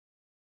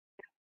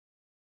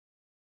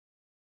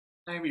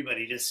Hi,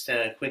 everybody. Just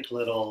a quick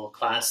little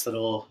class,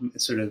 little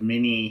sort of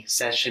mini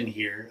session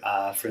here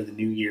for the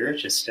new year.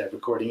 Just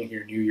recording it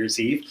here New Year's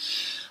Eve.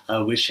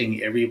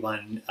 Wishing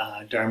everyone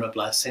Dharma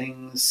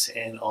blessings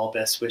and all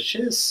best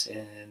wishes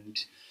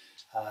and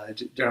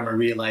Dharma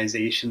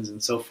realizations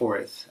and so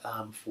forth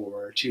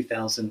for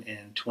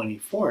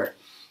 2024.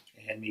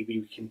 And maybe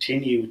we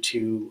continue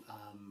to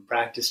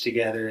practice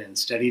together and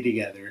study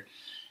together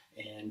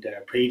and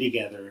pray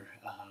together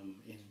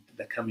in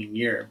the coming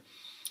year.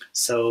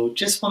 So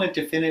just wanted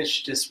to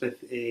finish just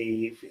with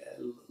a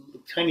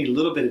tiny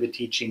little bit of a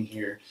teaching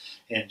here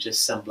and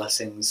just some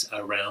blessings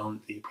around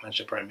the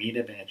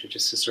Prajnaparamita mantra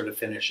just to sort of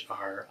finish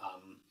our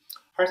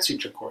Heart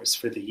Sutra course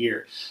for the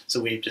year.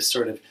 So we're just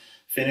sort of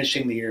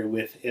finishing the year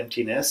with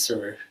emptiness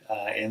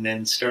and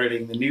then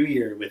starting the new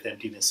year with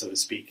emptiness, so to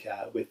speak,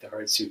 with the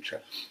Heart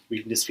Sutra.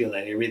 We can just feel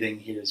that everything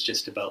here is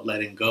just about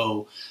letting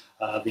go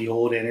of the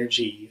old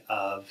energy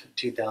of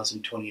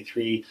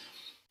 2023,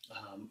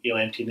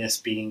 emptiness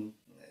being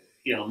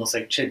almost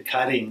like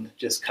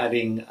just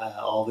cutting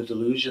all the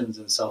delusions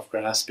and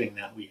self-grasping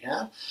that we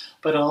have,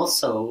 but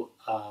also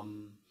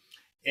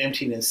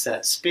emptiness,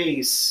 that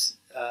space,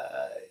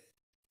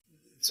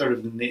 sort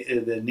of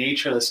the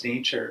natureless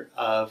nature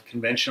of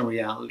conventional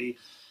reality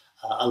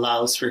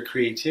allows for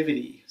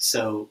creativity.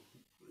 So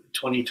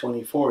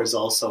 2024 is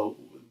also,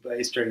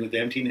 by starting with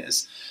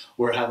emptiness,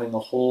 we're having a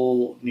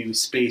whole new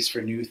space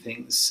for new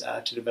things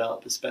to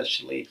develop,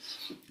 especially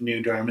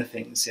new Dharma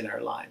things in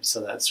our lives. So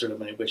that's sort of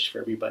my wish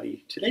for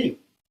everybody today,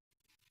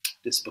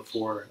 just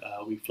before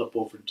we flip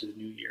over into the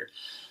new year.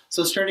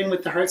 So starting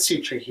with the Heart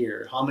Sutra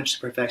here, homage to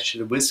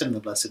perfection of wisdom,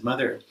 the Blessed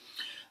Mother.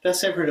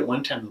 Thus I've heard at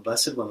one time the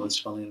Blessed One was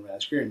dwelling in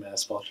Rajgir and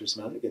Mass Walters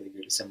Mountain, together a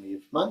great assembly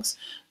of monks,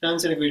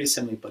 nuns, and a great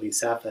assembly of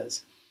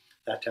bodhisattvas.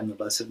 That time the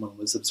Blessed One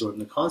was absorbed in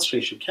the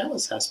concentration of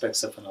countless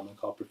aspects of phenomena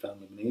called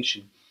profound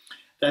illumination.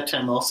 That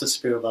time also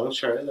Spirit of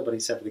Archaya, the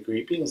Bodhisattva, the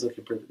great being, was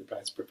looking perfect, the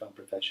practice of profound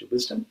perfection of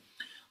wisdom,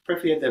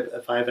 perfectly at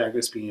the five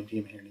aggregates being empty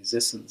and inherent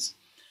existence.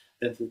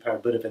 Then through the power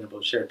of Buddha, Venerable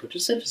Rinpoche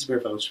said to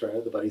Spirit of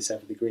Archaya, the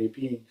Bodhisattva, the great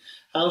being,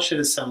 how should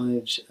a son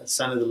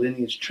of the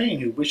lineage train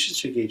who wishes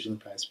to engage in the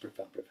practice of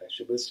profound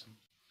perfection of wisdom?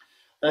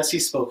 Thus he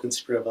spoke in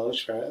Spirit of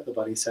Archaya, the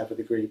Bodhisattva,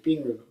 the great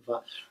being,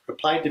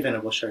 replied to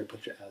Venerable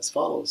Rinpoche as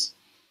follows.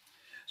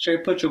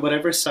 Rinpoche,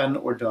 whatever son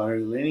or daughter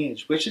of the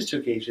lineage wishes to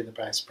engage in the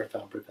practice of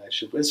profound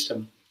perfection of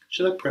wisdom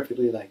should look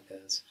perfectly like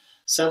this.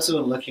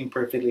 Subsequent looking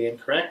perfectly and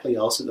correctly,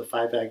 also the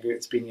five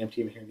aggregates being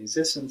empty and inherent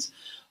existence,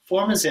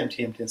 form is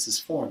empty, emptiness is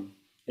form.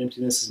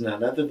 Emptiness is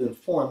none other than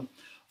form.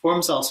 Form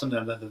is also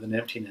none other than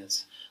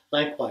emptiness.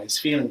 Likewise,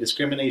 feeling,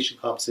 discrimination,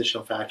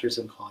 compositional factors,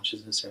 and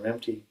consciousness are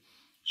empty.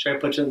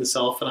 Rinpoche, the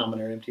self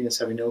phenomena are emptiness,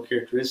 having no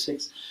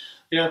characteristics.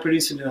 They are not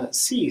produced and do not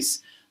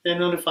cease. They have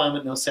no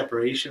defilement, no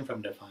separation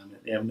from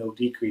defilement. They have no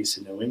decrease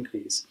and no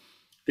increase.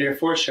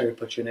 Therefore,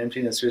 Rinpoche, in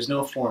emptiness, there is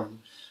no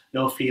form,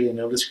 no feeling,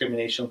 no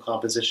discrimination,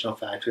 compositional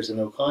factors, and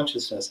no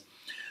consciousness.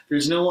 There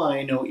is no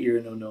eye, no ear,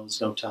 no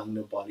nose, no tongue,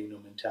 no body, no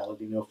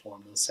mentality, no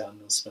form, no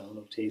sound, no smell,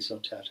 no taste, no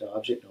tactile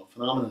object, no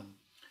phenomenon.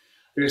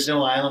 There is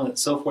no eye element, and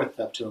so forth,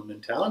 up to no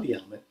mentality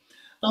element,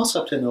 and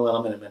also up to no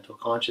element of mental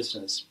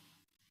consciousness.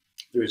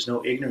 There is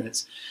no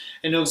ignorance,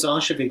 and no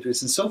exhaustion of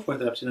ignorance, and so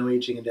forth, up to no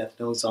aging and death,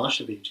 no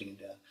exhaustion of aging and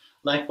death.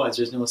 Likewise,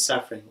 there is no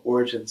suffering,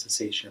 origin,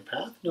 cessation, or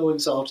path, no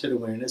exalted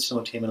awareness, no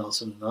attainment,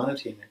 also no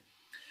non-attainment.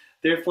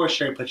 Therefore,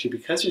 Rinpoche,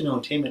 because there is no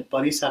attainment,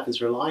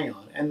 bodhisattvas rely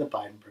on and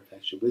abide in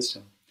perfection of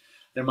wisdom.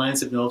 Their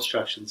minds have no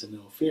obstructions and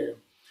no fear.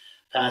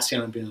 Passing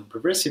on and beyond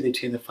perversity, they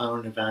attain the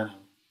final nirvana.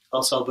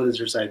 Also, all Buddhas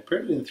reside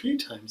perfectly, and 3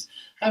 times,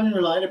 having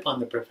relied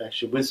upon the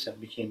perfection of wisdom,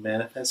 became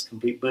manifest,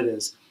 complete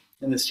Buddhas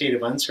in the state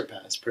of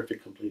unsurpassed,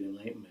 perfect, complete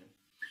enlightenment.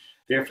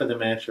 Therefore, the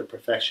mantra of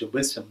perfection of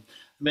wisdom,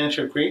 the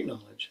mantra of great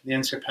knowledge, the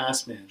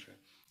unsurpassed mantra,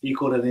 the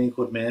equal to the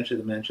unequaled mantra,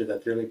 the mantra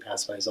that thoroughly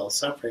pacifies all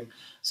suffering,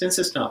 since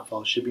it's not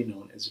false, should be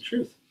known as the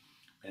truth.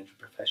 The mantra of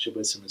perfection of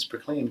wisdom is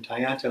proclaimed,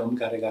 Tayata Om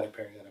Gata Gata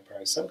Paragata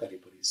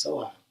Parasamgati Buddhi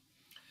Soha.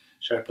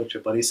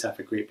 Rinpoche,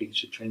 Bodhisattva, great beings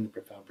should train the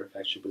profound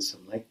perfection of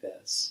wisdom like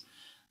this.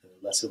 The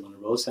Blessed One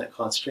arose in that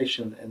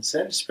concentration and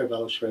said to Spirit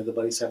of Archaya, the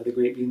Bodhisattva, the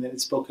great being, that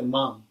had spoken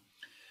long.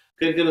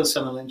 Good O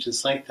son of lineage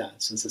is like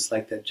that, since it's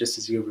like that just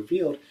as you have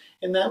revealed.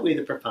 In that way,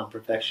 the profound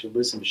perfection of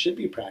wisdom should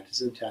be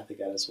practiced, and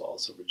Tathagata will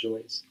also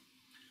rejoice.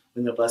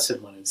 When the Blessed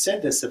One had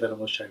said this, the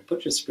Venerable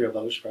Rinpoche, Spirit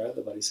of Archaya,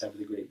 the Bodhisattva,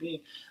 the great being,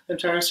 the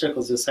entire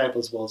circle of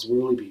disciples, as well as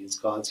worldly beings,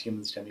 gods,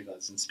 humans,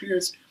 demigods, and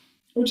spirits,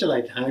 were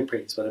delighted and highly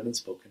praise what had been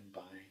spoken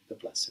by the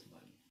Blessed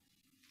One.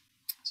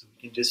 So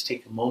we can just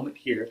take a moment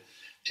here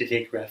to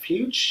take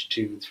refuge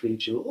to 3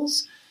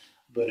 jewels.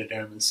 Buddha,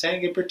 Dharma, and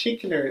Sangha in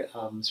particular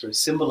sort of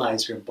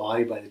symbolize or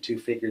embodied by the 2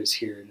 figures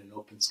here in an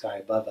open sky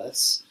above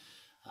us,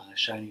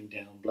 shining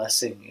down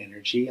blessing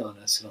energy on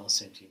us and all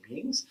sentient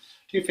beings.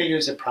 2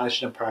 figures of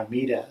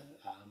Prajnaparamita,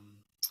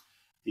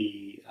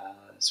 the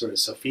sort of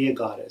Sophia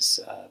goddess,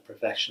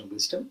 perfection of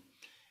wisdom,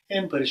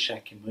 and Buddha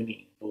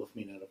Shakyamuni, both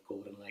made out of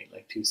golden light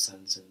like 2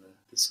 suns in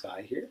the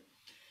sky here.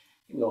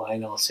 You can go, I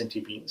and all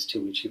sentient beings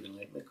to achieve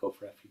enlightenment, go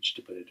for refuge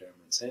to Buddha, Dharma,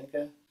 and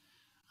Sangha.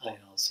 I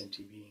and all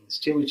sentient beings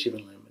to achieve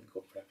enlightenment,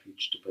 go for refuge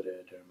refuge to Buddha,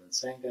 Dharma, and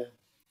Sangha.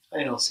 I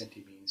and all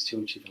sentient beings to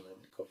achieve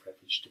enlightenment go for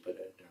refuge to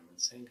Buddha, Dharma, and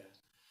Sangha.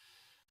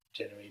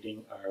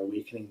 Generating our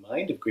awakening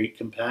mind of great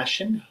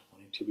compassion,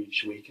 wanting to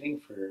reach awakening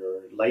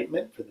for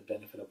enlightenment, for the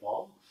benefit of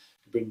all,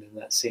 to bring them in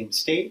that same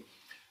state.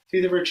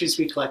 Through the virtues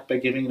we collect by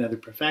giving and other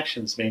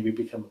perfections, may we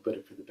become a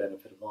Buddha for the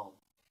benefit of all.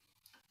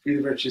 Through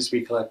the virtues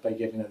we collect by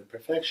giving other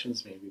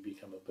perfections, may we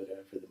become a Buddha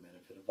for the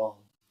benefit of all.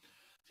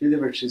 Through the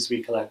virtues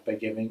we collect by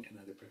giving and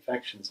other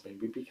perfections, may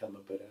we become a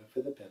Buddha for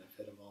the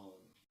benefit of all.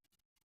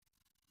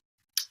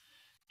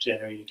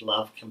 Generating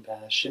love,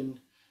 compassion,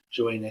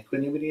 joy, and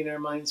equanimity in our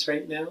minds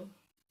right now.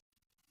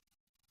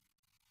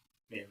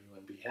 May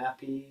everyone be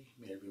happy.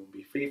 May everyone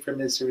be free from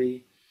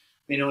misery.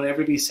 May no one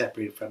ever be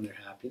separated from their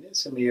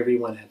happiness. And may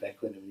everyone have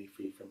equanimity,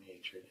 free from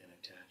hatred and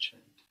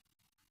attachment.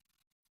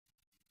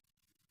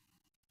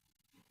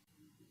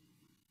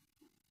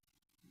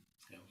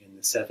 Now again,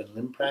 the 7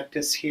 limb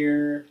practice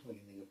here.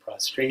 Beginning of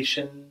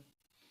prostration.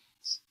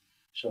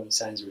 Showing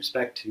signs of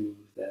respect to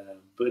the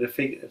Buddha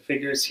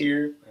figures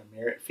here. Our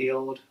merit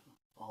field.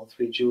 All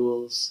 3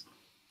 jewels.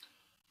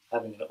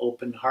 Having an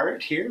open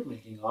heart here.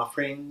 Making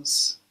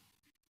offerings.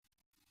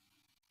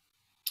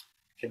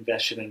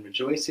 Confession and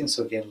rejoicing,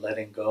 so again,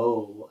 letting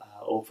go,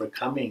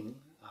 overcoming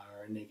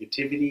our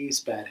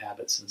negativities, bad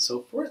habits, and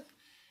so forth,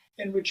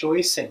 and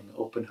rejoicing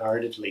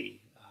open-heartedly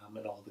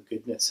at all the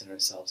goodness in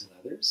ourselves and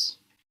others.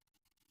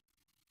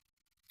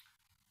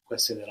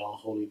 Requesting that all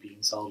holy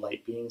beings, all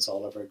light beings,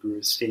 all of our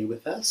gurus stay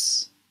with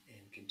us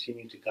and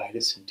continue to guide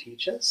us and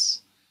teach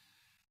us,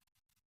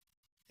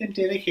 and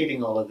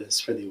dedicating all of this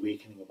for the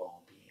awakening of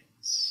all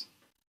beings.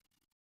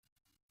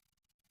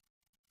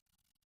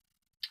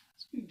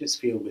 You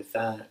just feel with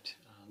that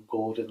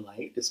golden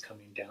light is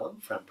coming down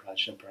from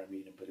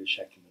Prajnaparamita and Buddha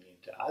Shakyamuni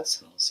into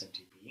us and all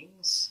sentient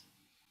beings,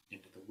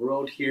 into the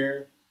world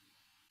here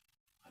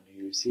on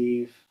New Year's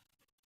Eve.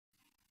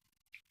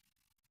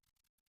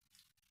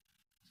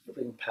 Sort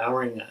of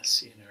empowering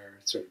us in our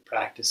sort of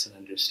practice and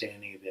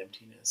understanding of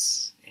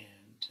emptiness and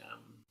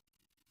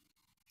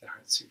the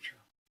Heart Sutra.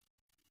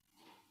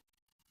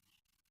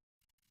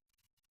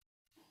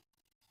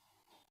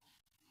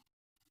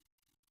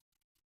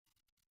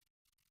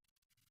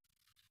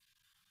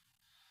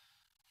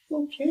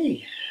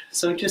 Okay,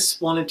 so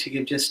just wanted to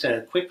give just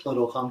a quick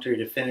little commentary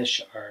to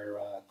finish our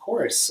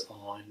course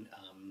on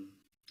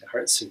the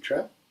Heart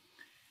Sutra.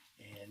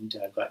 And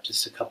I've got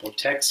just a couple of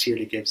texts here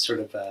to give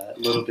sort of a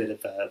little bit of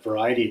a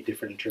variety of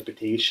different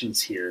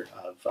interpretations here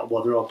of,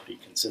 well, they're all pretty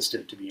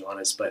consistent to be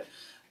honest, but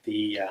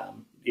the,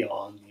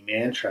 on the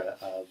mantra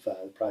of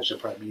the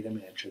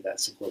Prajnaparamita mantra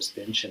that's of course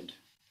mentioned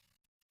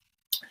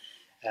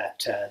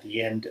at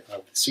the end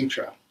of the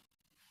sutra.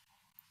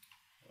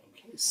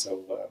 Okay,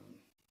 so,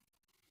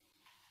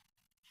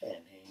 and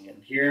hang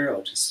in here,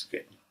 I'll just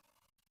get,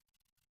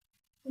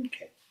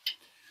 okay.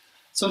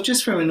 So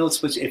just from a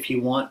notes, which if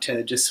you want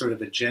to just sort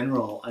of a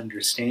general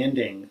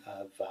understanding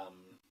of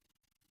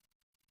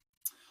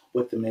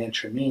what the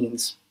mantra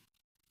means.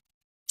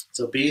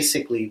 So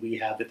basically we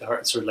have at the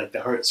heart, sort of like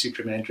the Heart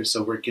Sutra mantra,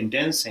 so we're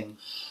condensing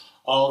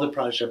all the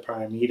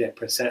Prajnaparamita,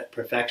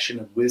 perfection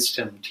of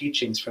wisdom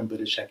teachings from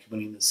Buddha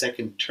Shakyamuni in the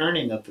second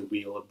turning of the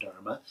wheel of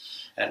Dharma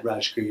at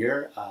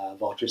Rajgir,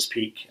 Vulture's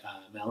Peak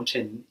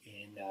mountain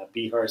in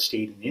Bihar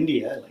state in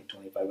India, like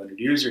 2,500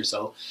 years or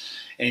so.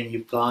 And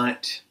you've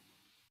got,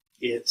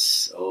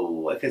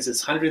 because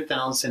it's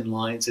 100,000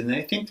 lines, and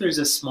I think there's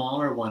a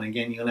smaller one.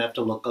 Again, you'll have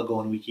to look, I'll go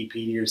on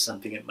Wikipedia or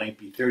something, it might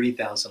be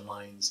 30,000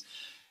 lines.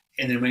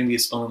 And there might be a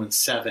smaller one,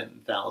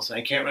 7,000.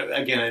 I can't remember,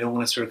 again, I don't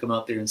want to sort of come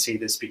out there and say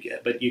this,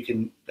 but you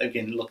can,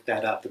 again, look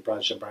that up, the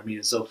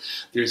Prajnaparamita. So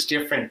there's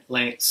different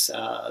lengths.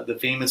 The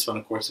famous one,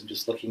 of course, I'm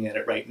just looking at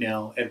it right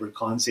now, Edward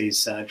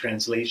Conze's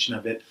translation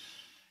of it.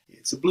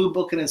 It's a blue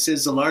book, and it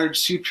says the Large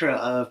Sutra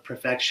of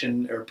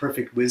Perfection or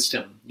Perfect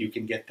Wisdom. You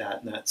can get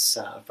that, and that's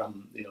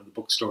from the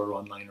bookstore or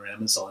online or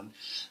Amazon.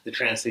 The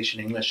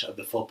translation in English of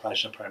the full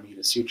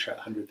Prajnaparamita Sutra,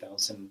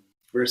 100,000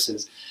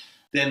 verses.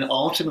 Then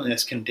ultimately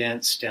it's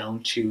condensed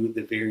down to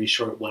the very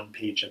short one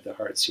page of the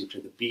Heart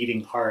Sutra, the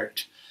beating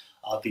heart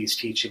of these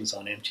teachings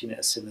on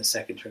emptiness in the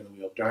second turn of the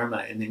wheel of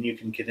Dharma. And then you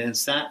can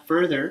condense that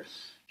further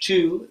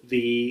to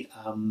the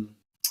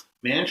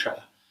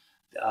mantra,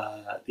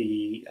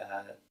 the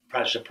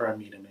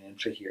Prajnaparamita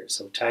mantra here.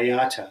 So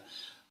Tayata,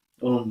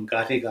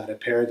 Gate Gata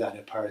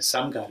Paragata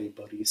Parasamgate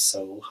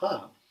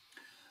Bodhisoha.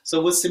 So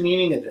what's the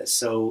meaning of this?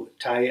 So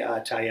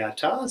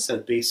Tayata, so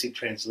the basic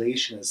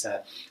translation is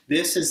that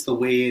this is the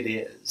way it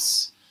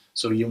is.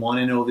 So you want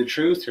to know the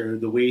truth or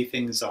the way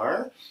things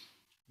are,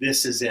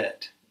 this is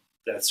it.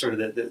 That's sort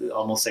of the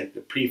almost like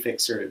the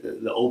prefix or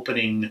the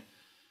opening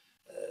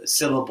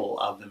syllable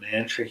of the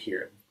mantra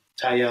here.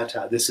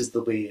 Tayata, this is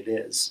the way it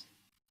is.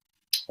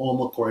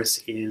 Om, of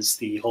course, is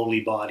the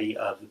holy body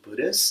of the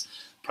Buddhists.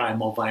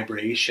 Primal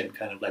vibration,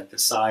 kind of like the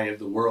sigh of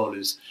the world,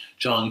 as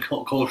John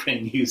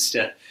Coltrane used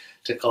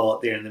to call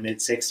it there in the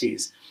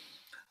mid-60s.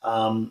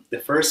 The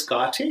first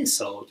gate,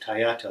 so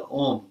Tayata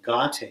Om,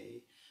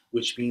 gate,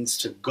 which means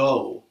to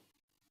go.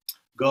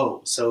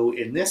 go. So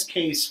in this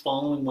case,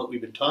 following what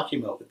we've been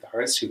talking about with the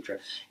Heart Sutra,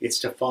 it's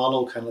to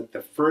follow kind of like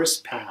the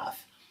first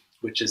path,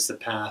 which is the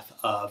path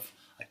of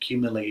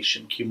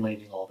accumulation,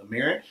 accumulating all the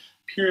merit,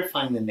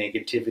 purifying the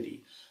negativity.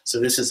 So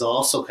this is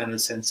also kind of a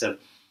sense of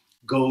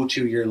go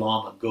to your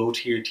Lama, go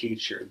to your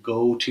teacher,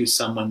 go to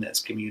someone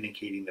that's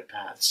communicating the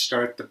path,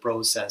 start the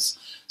process,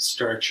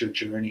 start your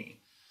journey.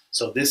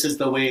 So this is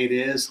the way it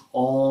is,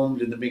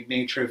 Om, in the big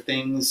nature of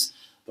things,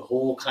 the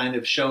whole kind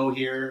of show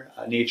here,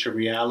 nature of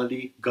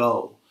reality,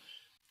 go.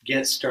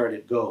 Get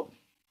started, go.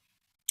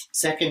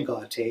 Second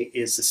gate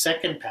is the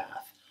second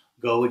path,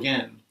 go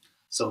again.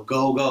 So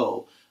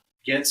go,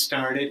 get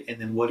started, and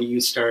then what are you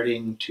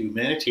starting to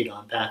meditate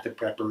on? Path of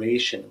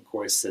preparation, of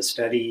course, the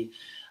study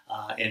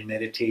and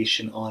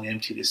meditation on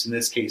emptiness. In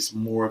this case,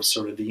 more of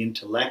sort of the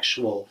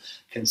intellectual,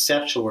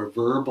 conceptual, or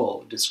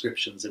verbal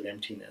descriptions of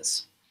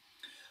emptiness.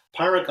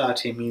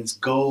 Paragate means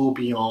go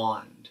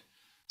beyond.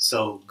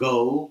 So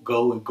go,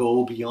 and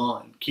go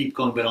beyond. Keep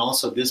going, but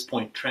also at this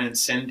point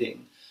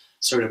transcending,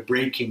 sort of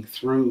breaking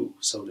through,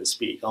 so to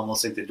speak,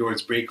 almost like the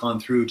doors break on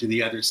through to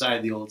the other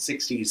side, the old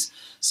 60s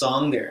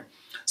song there.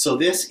 So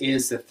this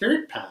is the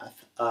third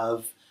path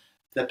of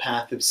the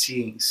path of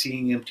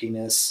seeing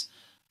emptiness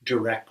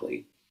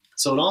directly.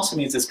 So it also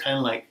means it's kind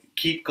of like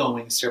keep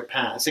going,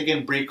 surpass.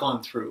 Again, break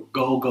on through,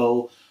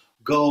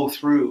 go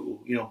through,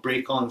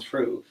 break on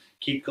through,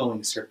 keep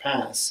going,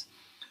 surpass.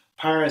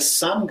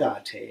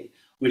 Parasamgate,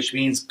 which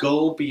means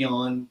go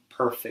beyond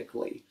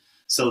perfectly.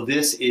 So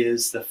this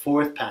is the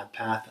fourth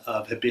path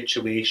of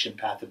habituation,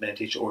 path of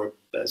meditation, or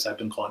as I've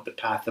been calling it, the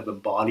path of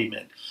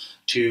embodiment,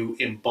 to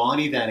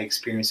embody that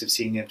experience of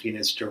seeing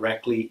emptiness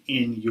directly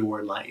in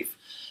your life.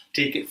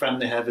 Take it from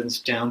the heavens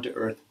down to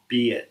earth,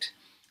 be it.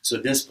 So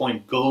at this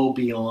point, go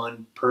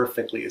beyond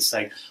perfectly. It's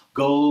like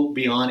go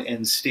beyond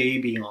and stay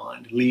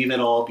beyond. Leave it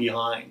all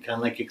behind, kind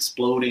of like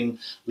exploding,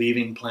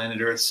 leaving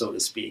planet Earth, so to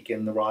speak,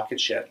 in the rocket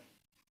ship.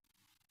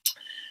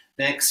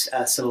 Next,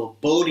 so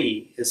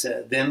Bodhi is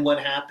then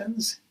what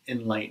happens?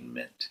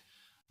 Enlightenment.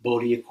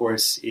 Bodhi, of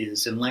course,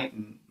 is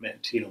enlightenment,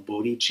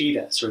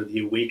 bodhicitta, sort of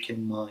the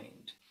awakened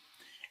mind.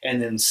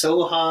 And then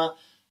Soha,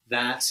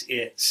 that's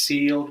it,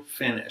 sealed,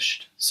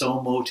 finished.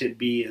 So mote it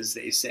be, as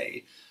they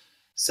say.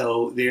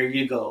 So there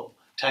you go.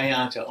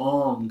 Tayanta,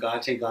 Om,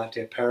 Gate,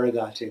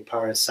 Paragate,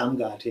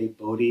 Parasamgate,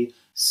 Bodhi,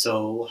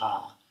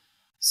 Soha.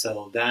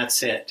 So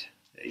that's it.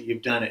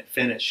 You've done it,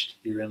 finished.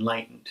 You're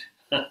enlightened.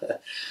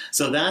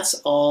 So that's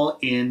all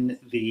in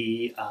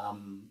the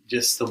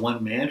just the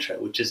one mantra,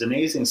 which is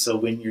amazing. So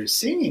when you're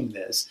singing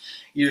this,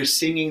 you're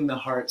singing the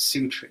Heart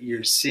Sutra.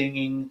 You're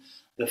singing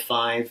the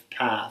 5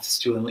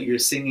 paths you're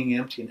singing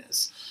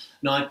emptiness.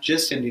 Not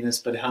just emptiness,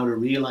 but how to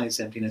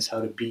realize emptiness,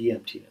 how to be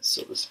emptiness,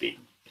 so to speak.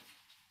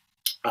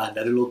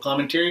 Another little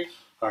commentary,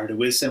 Heart of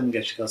Wisdom,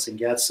 Geshe Kelsang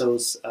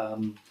Gyatso's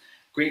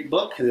great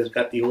book. They've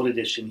got the old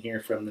edition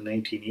here from the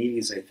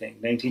 1980s, I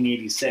think,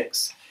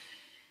 1986.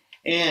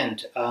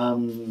 And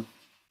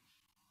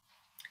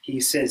he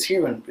says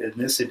here in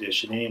this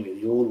edition, anyway,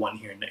 the old one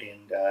here in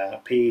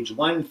page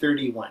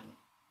 131.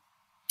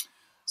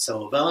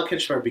 So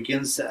Avalokiteshvara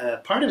begins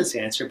part of his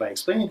answer by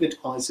explaining the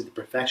good qualities of the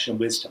perfection of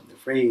wisdom. The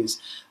phrase,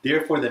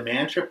 therefore the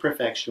mantra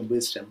perfection of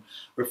wisdom,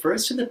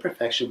 refers to the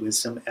perfection of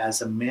wisdom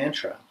as a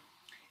mantra.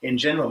 In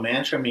general,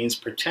 mantra means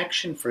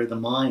protection for the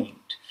mind.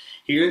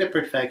 Here, the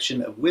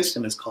perfection of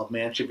wisdom is called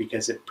mantra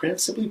because it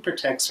principally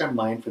protects our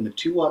mind from the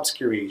 2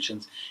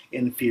 obscurations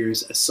and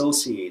fears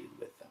associated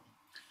with them.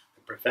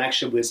 The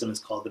perfection of wisdom is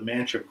called the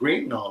mantra of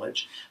great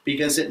knowledge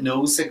because it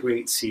knows the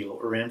great seal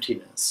or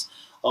emptiness.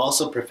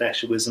 Also,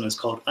 perfection of wisdom is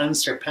called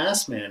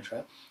unsurpassed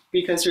mantra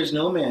because there's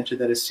no mantra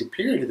that is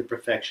superior to the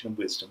perfection of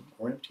wisdom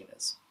or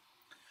emptiness.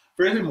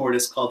 Furthermore, it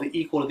is called the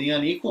equal to the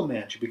unequal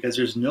mantra because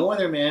there's no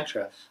other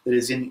mantra that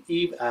is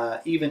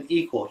even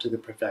equal to the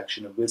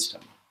perfection of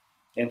wisdom,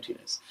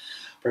 emptiness.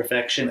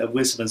 Perfection of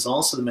wisdom is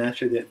also the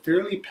mantra that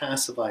thoroughly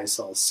pacifies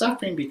all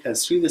suffering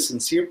because through the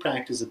sincere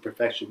practice of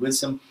perfection of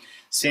wisdom,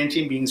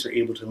 sentient beings are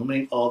able to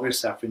eliminate all their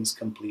sufferings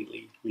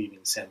completely, leaving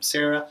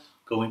samsara,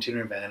 going to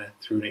nirvana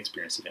through an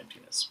experience of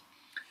emptiness.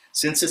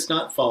 Since it's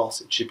not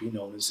false, it should be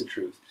known as the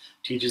truth.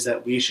 It teaches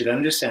that we should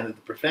understand that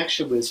the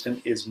perfection of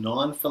wisdom is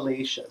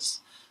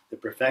non-fallacious. The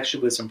perfection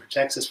of wisdom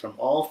protects us from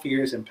all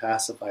fears and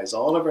pacifies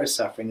all of our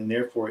suffering, and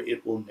therefore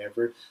it will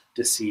never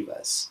deceive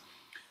us.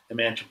 The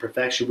mantra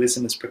perfection of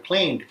wisdom is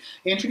proclaimed.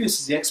 It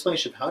introduces the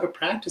explanation of how to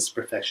practice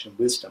perfection of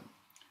wisdom.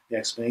 The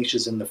explanation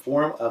is in the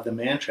form of the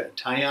mantra,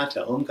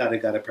 Tayata Om Gata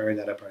Gata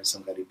Paragata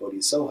Parasamgati Bodhi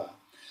Soha.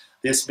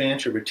 This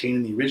mantra, retained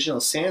in the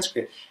original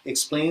Sanskrit,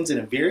 explains in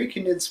a very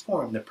condensed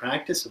form the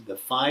practice of the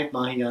 5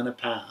 Mahayana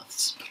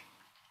paths,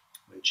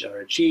 which are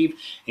achieved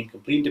in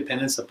complete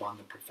dependence upon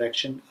the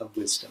perfection of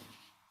wisdom.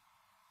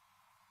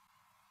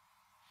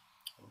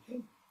 Okay.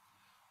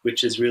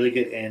 which is really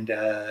good. And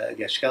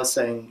Geshe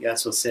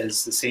Gyatso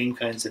says the same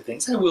kinds of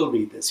things. I will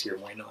read this here,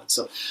 why not?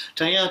 So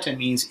Tayata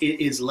means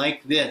it is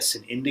like this,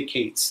 and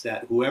indicates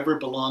that whoever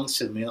belongs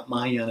to the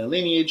Mahayana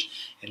lineage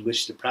and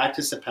wishes to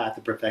practice the path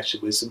of perfection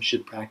wisdom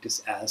should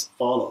practice as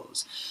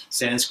follows.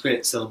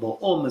 Sanskrit syllable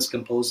Om is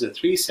composed of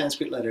 3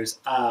 Sanskrit letters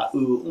A,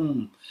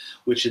 U,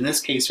 which in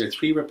this case are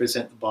 3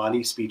 represent the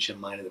body, speech,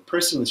 and mind of the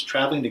person who is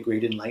traveling to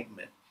great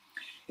enlightenment.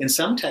 In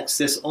some texts,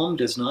 this Om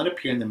does not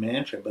appear in the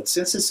mantra, but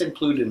since it's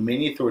included in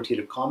many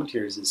authoritative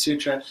commentaries of the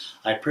sutra,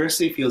 I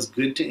personally feel it's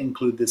good to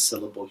include this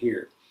syllable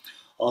here.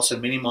 Also,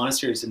 in many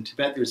monasteries in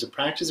Tibet, there is a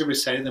practice of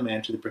reciting the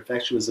mantra of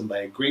perfection wisdom by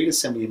a great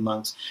assembly of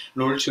monks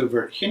in order to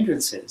avert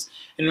hindrances,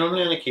 and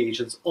normally on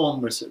occasions,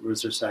 Om was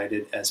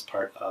recited as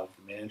part of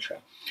the mantra.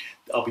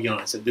 I'll be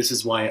honest, this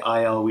is why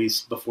I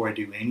always, before I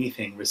do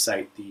anything,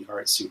 recite the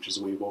Heart Sutra as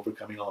a way of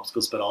overcoming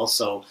obstacles, but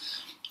also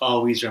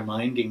always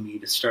reminding me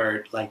to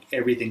start like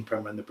everything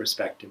from the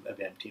perspective of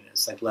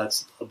emptiness. Like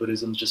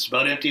Buddhism is just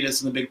about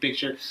emptiness in the big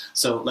picture,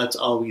 so let's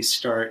always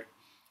start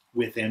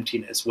with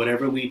emptiness.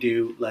 Whatever we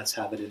do, let's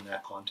have it in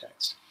that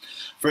context.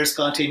 First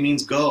Gante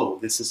means go.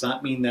 This does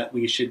not mean that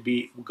we should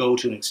go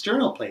to an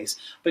external place,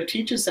 but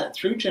teaches that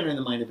through generating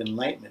the mind of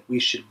enlightenment, we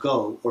should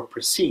go or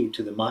proceed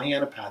to the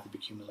Mahayana path of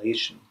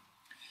accumulation.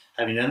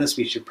 Having done this,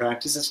 we should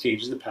practice the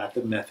stages of the path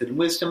of method and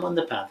wisdom on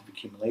the path of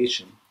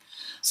accumulation.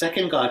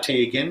 Second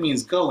Gate again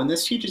means go, and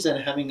this teaches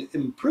that having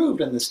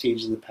improved on the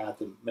stages of the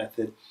path of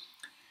method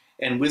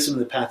and wisdom of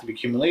the path of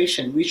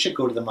accumulation, we should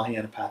go to the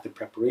Mahayana path of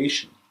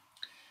preparation.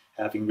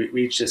 Having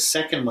reached this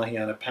second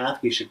Mahayana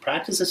path, we should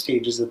practice the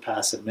stages of the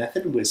paths of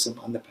method and wisdom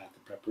on the path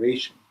of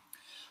preparation.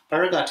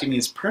 Paragati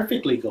means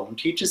perfectly go, and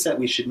teaches that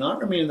we should not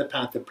remain in the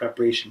path of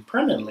preparation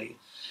permanently.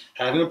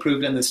 Having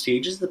improved on the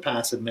stages of the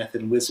paths of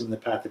method and wisdom in the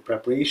path of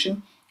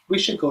preparation, we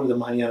should go to the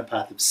Mahayana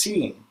path of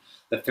seeing,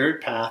 the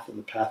third path and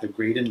the path of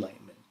great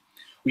enlightenment.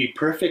 We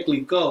perfectly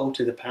go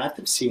to the path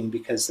of seeing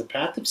because the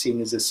path of seeing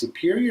is a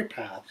superior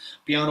path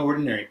beyond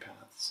ordinary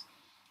paths.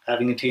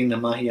 Having attained the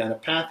Mahayana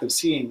path of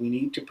seeing, we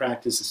need to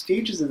practice the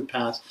stages of the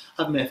paths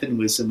of method and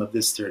wisdom of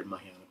this third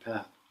Mahayana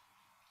path.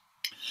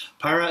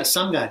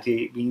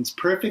 Parasamgati means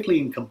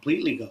perfectly and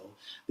completely go.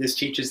 This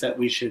teaches that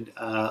we should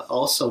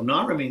also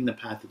not remain in the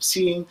path of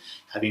seeing.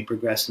 Having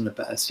progressed in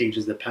the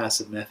stages of the paths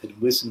of method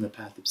and wisdom in the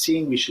path of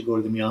seeing, we should go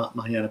to the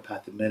Mahayana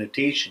path of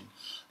meditation,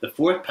 the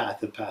fourth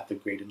path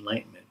of great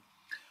enlightenment.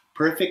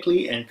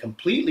 Perfectly and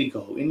completely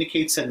go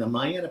indicates that the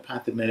Mahayana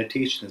path of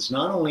meditation is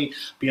not only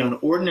beyond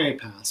ordinary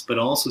paths, but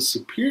also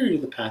superior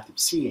to the path of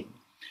seeing.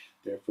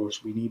 Therefore,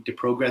 we need to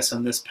progress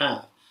on this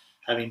path.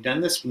 Having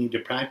done this, we need to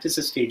practice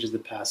the stages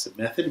of the paths of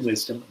method and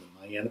wisdom and the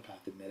Mahayana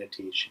path of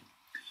meditation.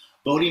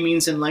 Bodhi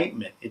means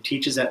enlightenment. It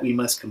teaches that we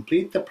must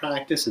complete the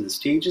practice of the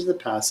stages of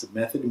the paths of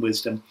method and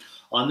wisdom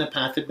on the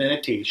path of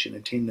meditation,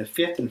 attain the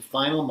fifth and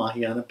final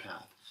Mahayana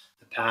path,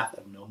 the path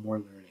of no more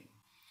learning.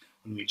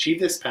 When we achieve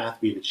this path,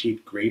 we have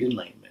achieved great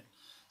enlightenment.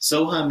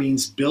 Soha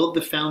means build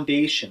the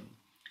foundation.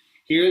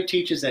 Here it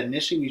teaches that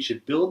initially we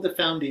should build the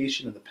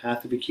foundation of the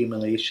path of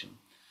accumulation.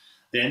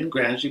 Then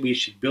gradually we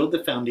should build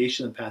the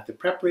foundation of the path of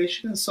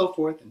preparation and so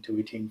forth until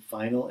we attain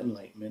final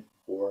enlightenment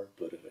or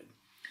Buddhahood.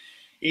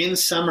 In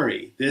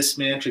summary, this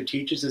mantra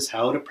teaches us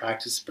how to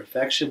practice the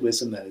perfection of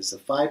wisdom, that is the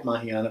 5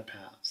 Mahayana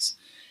paths.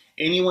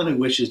 Anyone who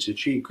wishes to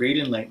achieve great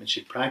enlightenment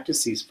should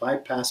practice these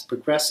 5 paths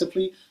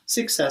progressively,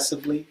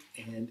 successively,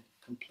 and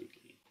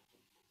completely.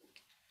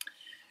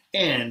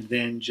 And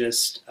then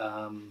just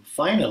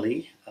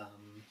finally,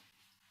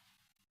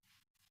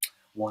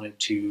 wanted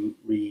to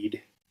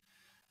read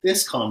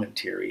this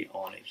commentary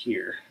on it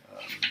here.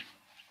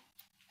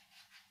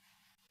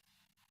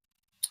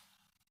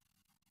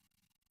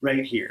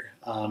 Right here,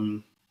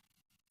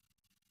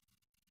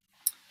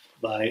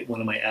 by one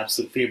of my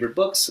absolute favorite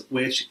books,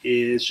 which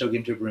is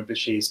Chogyam Trungpa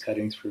Rinpoche's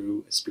Cutting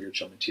Through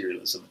Spiritual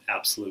Materialism, an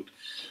absolute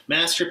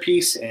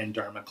masterpiece and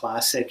Dharma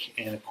classic.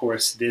 And of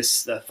course,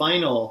 this, the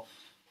final,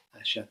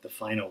 actually not the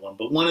final one,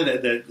 but one of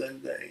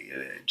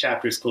the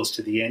chapters close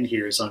to the end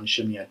here is on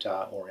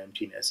shunyata, or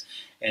emptiness.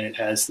 And it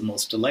has the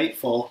most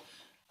delightful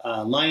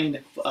lined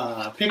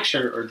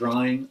picture or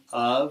drawing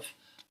of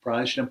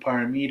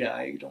Prajnaparamita.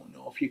 I don't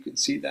know if you can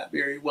see that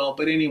very well,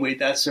 but anyway,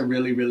 that's a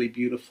really, really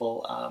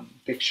beautiful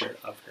picture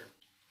of her.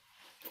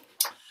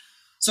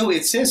 So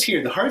it says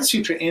here, the Heart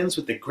Sutra ends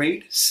with the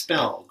great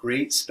spell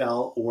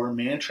or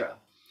mantra.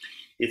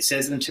 It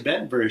says in the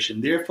Tibetan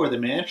version, therefore the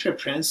mantra of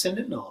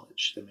transcendent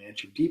knowledge, the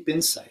mantra of deep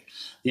insight,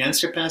 the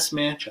unsurpassed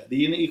mantra,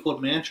 the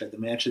unequaled mantra, the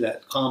mantra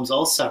that calms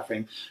all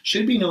suffering,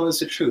 should be known as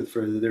the truth,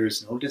 for there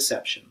is no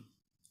deception.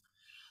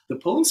 The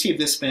potency of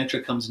this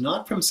mantra comes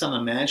not from some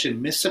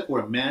imagined mystical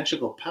or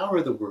magical power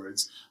of the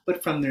words,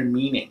 but from their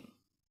meaning.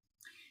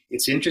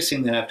 It's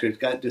interesting that after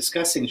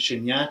discussing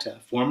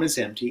shunyata, form is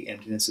empty,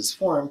 emptiness is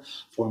form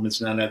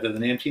is none other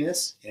than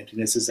emptiness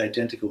is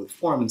identical with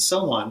form, and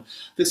so on,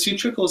 the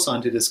sutra goes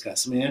on to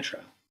discuss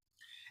mantra.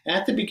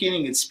 At the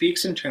beginning, it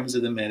speaks in terms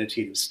of the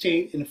meditative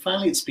state, and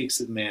finally it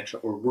speaks of mantra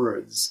or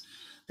words.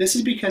 This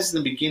is because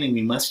in the beginning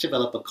we must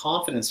develop a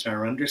confidence in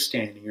our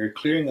understanding or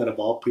clearing out of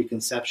all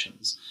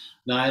preconceptions.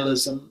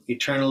 nihilism,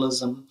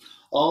 eternalism,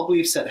 all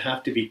beliefs that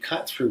have to be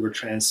cut through or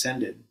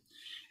transcended.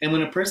 And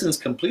when a person is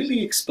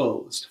completely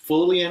exposed,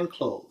 fully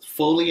unclothed,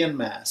 fully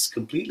unmasked,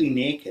 completely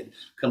naked,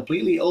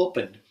 completely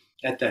opened,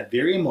 at that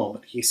very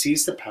moment he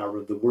sees the power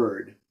of the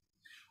word.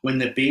 When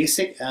the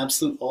basic,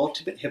 absolute,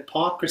 ultimate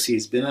hypocrisy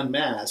has been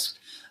unmasked,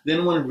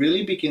 then one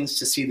really begins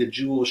to see the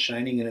jewel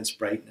shining in its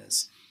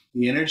brightness,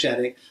 the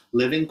energetic,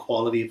 living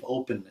quality of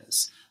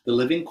openness, the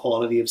living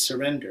quality of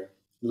surrender,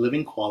 the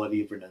living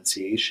quality of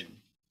renunciation.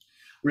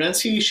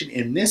 Renunciation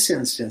in this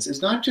instance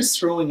is not just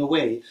throwing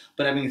away,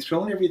 but having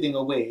thrown everything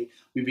away,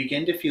 we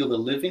begin to feel the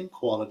living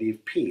quality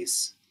of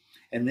peace.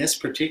 And this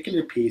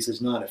particular peace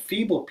is not a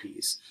feeble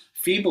peace,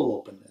 feeble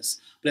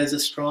openness, but has a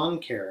strong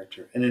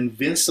character, an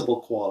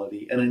invincible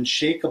quality, an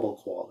unshakable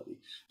quality,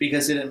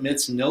 because it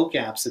admits no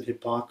gaps of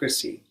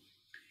hypocrisy.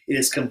 It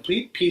is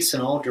complete peace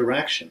in all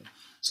direction,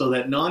 so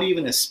that not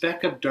even a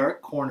speck of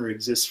dark corner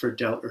exists for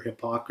doubt or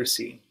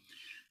hypocrisy.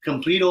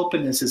 Complete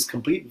openness is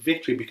complete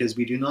victory because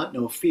we do not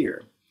know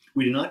fear.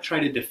 We do not try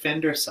to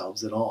defend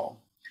ourselves at all.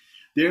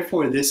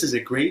 Therefore, this is a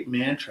great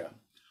mantra.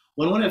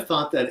 One would have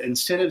thought that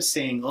instead of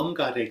saying Om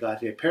Gate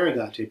Gate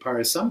Paragate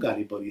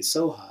Parasamgate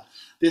Bodhisoha,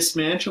 this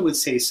mantra would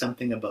say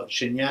something about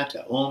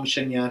Shunyata, Om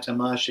Shunyata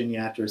Ma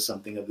Shunyata, or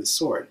something of the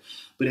sort.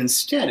 But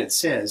instead it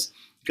says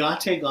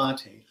Gate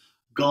Gate,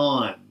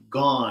 gone,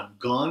 gone,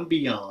 gone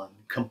beyond,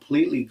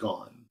 completely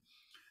gone.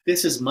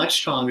 This is much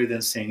stronger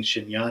than saying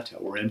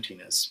Shunyata, or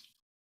emptiness,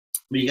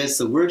 because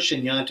the word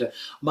Shunyata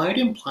might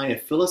imply a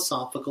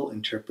philosophical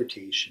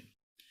interpretation.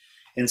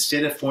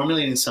 Instead of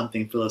formulating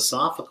something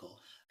philosophical,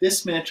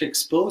 this mantra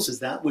exposes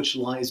that which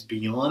lies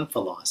beyond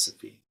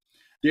philosophy.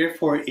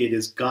 Therefore, it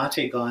is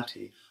Gate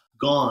Gate,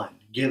 gone,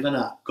 given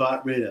up,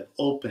 got rid of,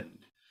 opened.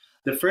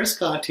 The first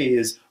Gate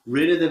is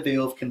rid of the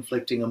veil of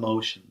conflicting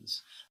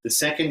emotions. The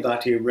second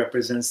Gate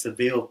represents the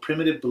veil of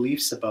primitive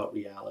beliefs about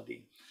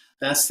reality.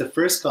 Thus, the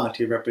first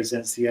Gate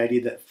represents the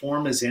idea that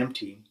form is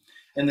empty,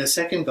 and the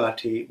second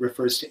Gate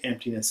refers to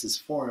emptiness as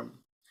form.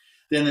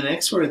 Then the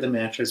next word of the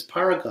mantra is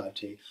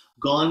Paragate,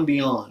 gone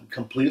beyond,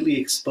 completely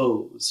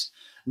exposed.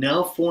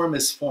 Now form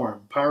is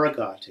form,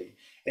 Paragate,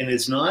 and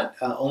it's not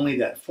only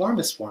that form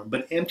is form,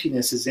 but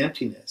emptiness is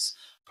emptiness,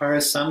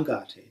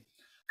 Parasamgate,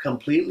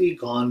 completely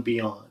gone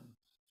beyond.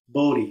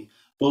 Bodhi,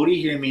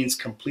 Bodhi here means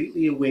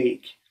completely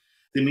awake.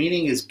 The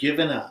meaning is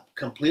given up,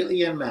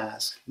 completely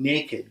unmasked,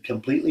 naked,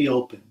 completely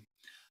open.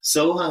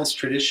 Soha is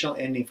traditional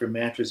ending for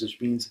mantras, which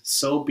means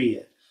so be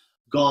it.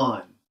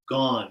 Gone,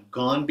 gone,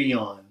 gone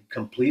beyond,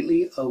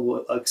 completely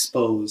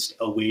exposed,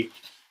 awake,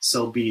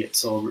 so be it.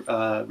 So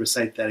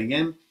recite that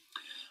again.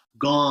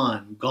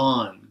 Gone,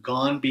 gone,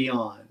 gone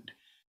beyond,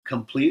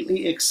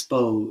 completely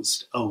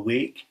exposed,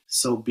 awake,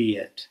 so be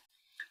it.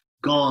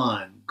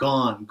 Gone,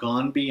 gone,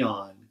 gone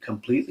beyond,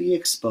 completely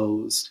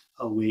exposed,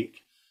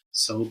 awake,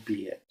 so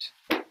be it.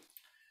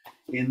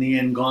 In the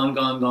end, gone,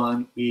 gone,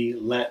 gone, we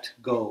let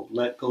go.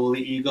 Let go of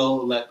the ego,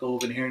 let go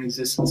of inherent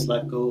existence,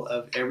 let go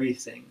of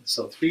everything.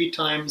 So 3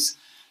 times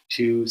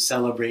to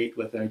celebrate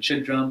with our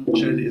chud drum.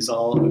 Chud is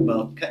all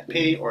about cut,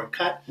 pay or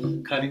cut,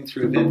 cutting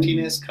through of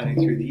emptiness, cutting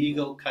through the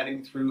ego,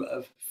 cutting through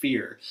of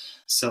fear.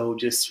 So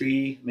just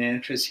 3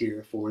 mantras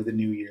here for the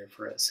new year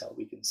for us, how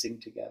we can sing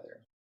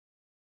together.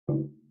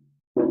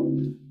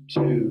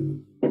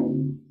 2,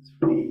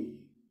 3.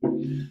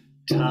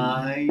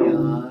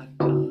 Tayata.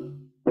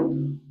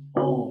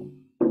 Om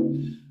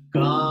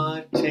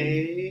Gate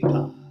Gate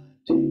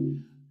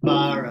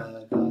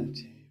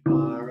Paragate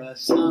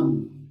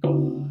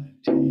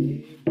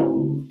Parasamgate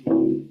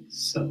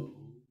Bodhisoha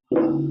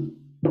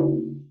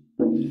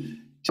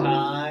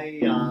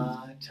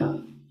Tayata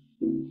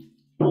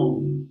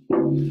Om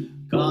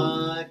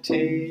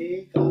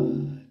Gate Gate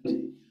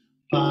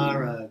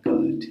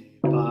Paragate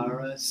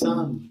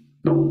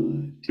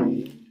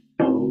Parasamgate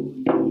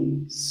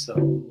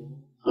Bodhisoha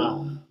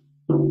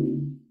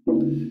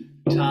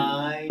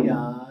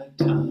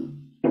Tayata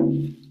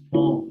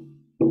Om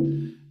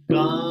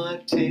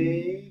Gate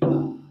Gate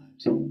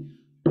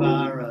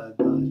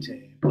Paragate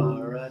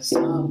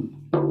Parasamgate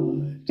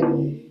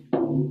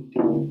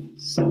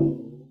Bodhisoha.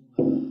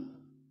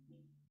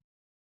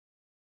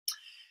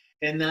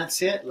 And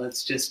that's it.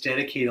 Let's just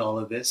dedicate all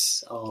of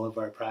this, all of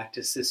our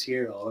practice this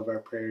year, all of our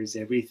prayers,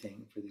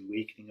 everything for the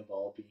awakening of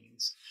all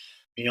beings.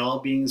 May all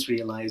beings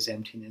realize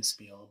emptiness.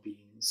 May all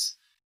beings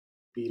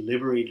be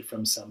liberated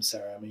from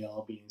samsara. May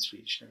all beings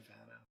reach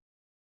nirvana.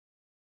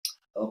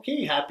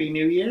 Okay, Happy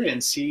New Year,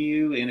 and see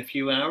you in a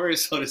few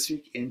hours, so to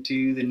speak,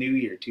 into the new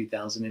year,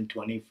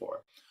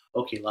 2024.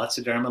 Okay, lots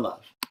of Dharma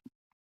love.